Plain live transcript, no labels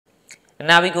And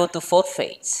now we go to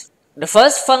phosphates. The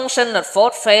first function of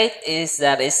phosphate is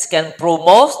that it can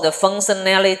promote the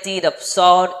functionality of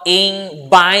salt in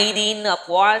binding of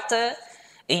water,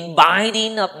 in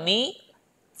binding of meat.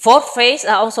 Phosphates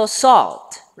are also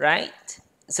salt, right?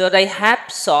 So they have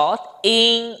salt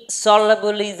in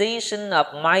solubilization of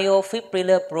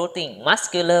myofibrillar protein,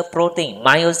 muscular protein,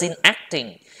 myosin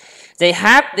actin. They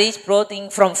have this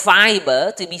protein from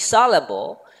fiber to be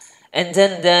soluble, and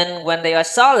then when they are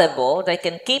soluble, they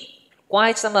can keep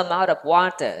quite some amount of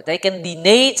water. They can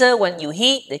denature when you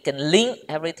heat, they can link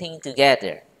everything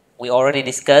together. We already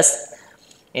discussed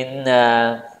in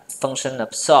function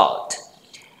of salt.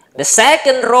 The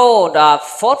second role of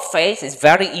phosphate is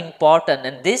very important,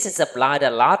 and this is applied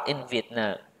a lot in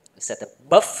Vietnam. It's the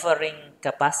buffering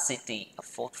capacity of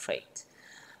phosphate.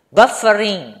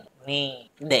 Buffering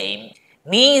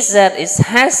means that it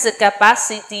has the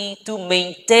capacity to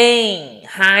maintain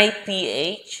high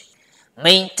pH,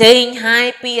 maintain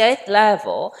high pH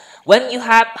level. When you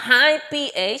have high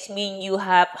pH, means you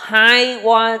have high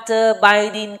water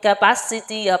binding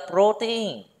capacity of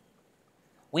protein.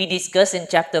 We discussed in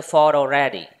chapter 4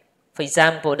 already. For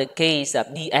example, the case of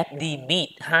DFD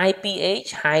meat, high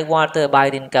pH, high water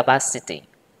binding capacity.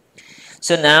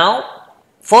 So now,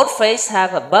 phosphates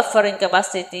have a buffering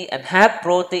capacity and have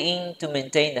protein to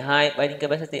maintain the high binding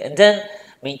capacity, and then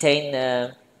maintain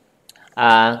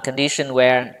a condition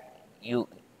where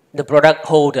the product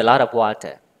hold a lot of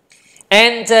water.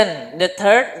 And then the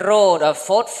third role of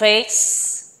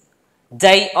phosphates,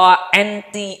 they are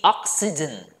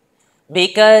antioxidant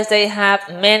because they have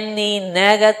many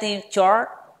negative charge,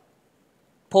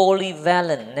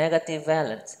 polyvalent, negative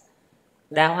valence.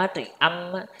 Đa hóa trị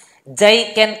âm,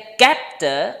 they can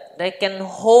capture, they can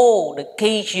hold the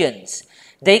cations,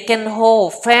 they can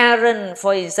hold ferrin,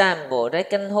 for example, they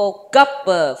can hold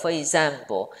copper, for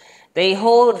example. They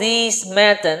hold these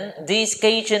metals, these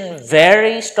cations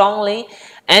very strongly,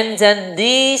 and then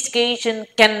these cations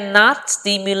cannot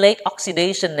stimulate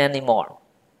oxidation anymore.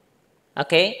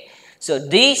 Okay, so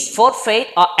these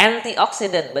phosphates are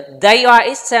antioxidant, but they are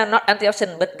itself not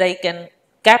antioxidant, but they can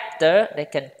capture, they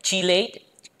can chelate,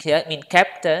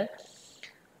 capture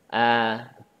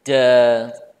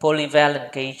the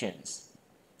polyvalent cations,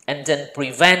 and then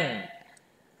prevent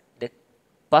the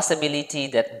possibility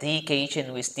that the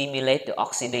cation will stimulate the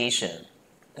oxidation.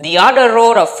 The other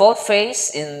role of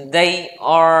phosphates is they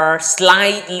are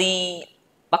slightly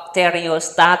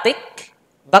bacteriostatic.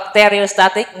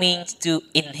 Bacteriostatic means to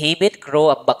inhibit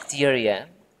growth of bacteria,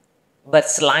 but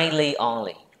slightly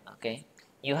only. Okay,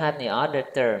 you have the other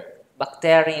term,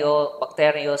 bactericidal.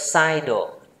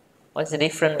 What's the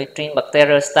difference between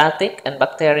bacteriostatic and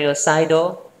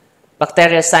bactericidal?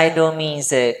 Bactericidal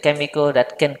means a chemical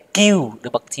that can kill the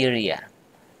bacteria.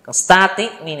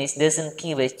 Static means it doesn't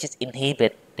kill, it just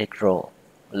inhibit the growth,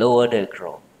 lower the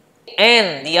growth.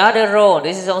 And the other role,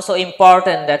 this is also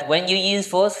important, that when you use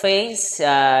phosphates,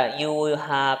 you will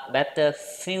have better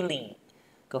feeling,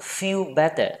 feel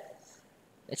better.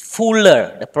 It's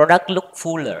fuller, the product look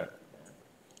fuller.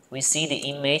 We see the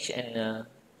image and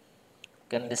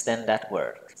can understand that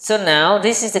word. So now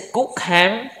this is the cooked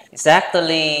ham. It's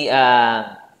actually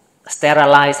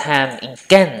sterilized ham in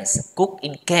cans, cooked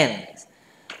in cans,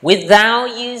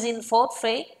 without using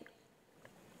phosphate.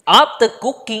 After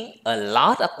cooking, a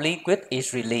lot of liquid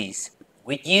is released.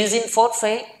 With using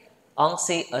phosphate,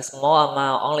 only a small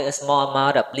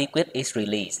amount of liquid is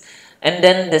released. And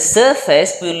then the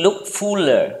surface will look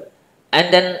fuller.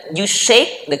 And then you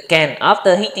shake the can.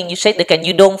 After heating, you shake the can.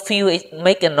 You don't feel it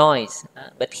make a noise.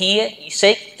 But here, you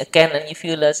shake a can and you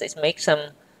feel that it makes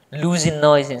some losing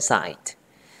noise inside.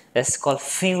 That's called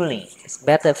feeling. It's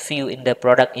better feel in the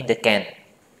product in the can.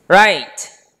 Right.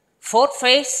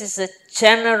 Phosphates is a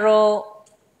general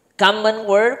common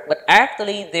word, but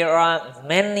actually there are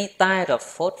many types of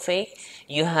phosphate.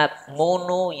 You have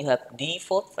mono, you have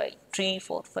diphosphate,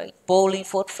 triphosphate,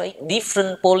 polyphosphate,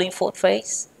 different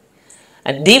polyphosphates.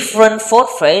 And different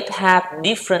phosphate have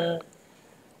different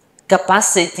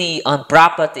capacity on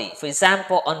property. For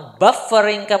example, on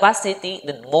buffering capacity,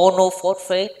 the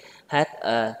monophosphate had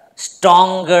a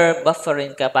stronger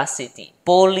buffering capacity.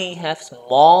 Poly have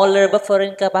smaller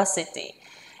buffering capacity.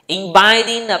 In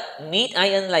binding of meat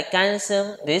ion like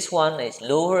calcium, this one is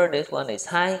lower, this one is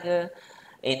higher.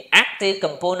 In active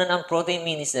component on protein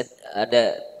means that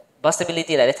the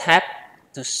possibility that it have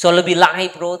to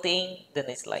solubilize protein, then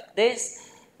it's like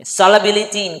this. In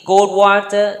solubility in cold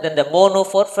water, then the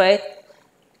monophosphate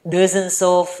doesn't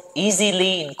dissolve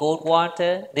easily in cold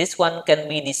water. This one can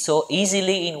be dissolved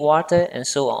easily in water, and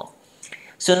so on.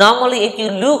 So normally if you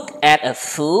look at a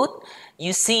food,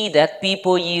 you see that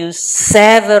people use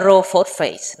several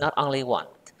phosphates, not only one,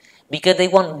 because they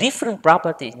want different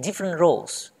properties, different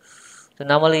roles. So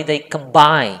normally they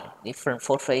combine different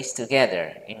phosphates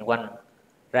together in one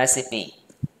recipe.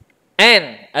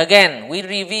 And again, we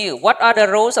review what are the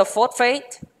roles of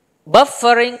phosphate.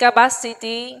 Buffering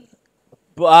capacity,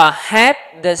 help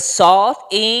the salt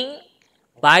in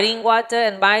binding water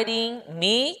and binding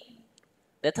meat.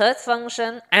 The third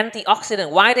function,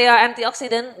 antioxidant. Why they are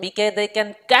antioxidant? Because they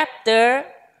can capture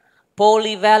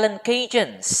polyvalent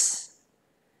agents.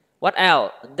 What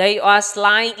else? They are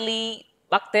slightly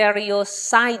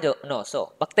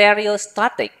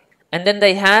bacteriostatic. And then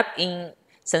they have in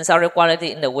sensorial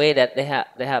quality in the way that they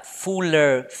have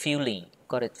fuller feeling.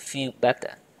 Got it? Feel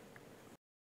better.